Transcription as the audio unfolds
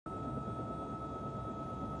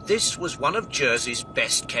This was one of Jersey's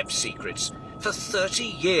best-kept secrets. For 30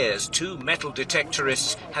 years, two metal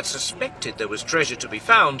detectorists had suspected there was treasure to be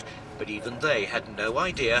found, but even they had no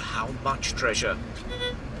idea how much treasure.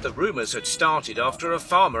 The rumours had started after a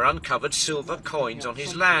farmer uncovered silver coins on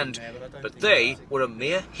his land, but they were a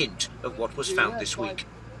mere hint of what was found this week.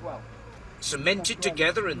 Cemented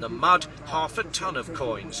together in the mud, half a ton of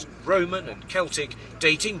coins, Roman and Celtic,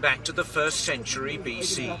 dating back to the 1st century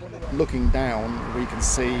BC. Looking down, we can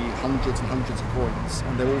see hundreds and hundreds of coins,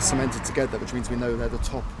 and they're all cemented together, which means we know they're the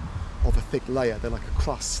top of a thick layer. They're like a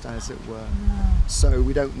crust, as it were. So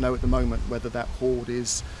we don't know at the moment whether that hoard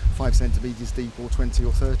is 5 centimetres deep or 20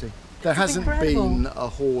 or 30. There hasn't been a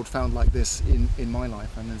hoard found like this in my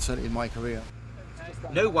life, and certainly in my career.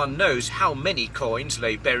 No one knows how many coins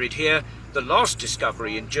lay buried here. The last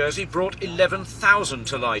discovery in Jersey brought 11,000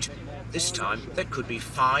 to light. This time there could be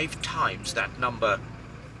 5 times that number.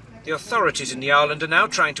 The authorities in the island are now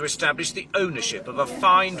trying to establish the ownership of a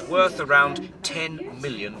find worth around £10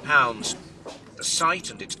 million. The site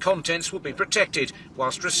and its contents will be protected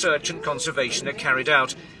whilst research and conservation are carried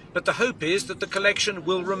out. But the hope is that the collection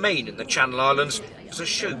will remain in the Channel Islands as a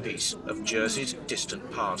showpiece of Jersey's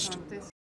distant past.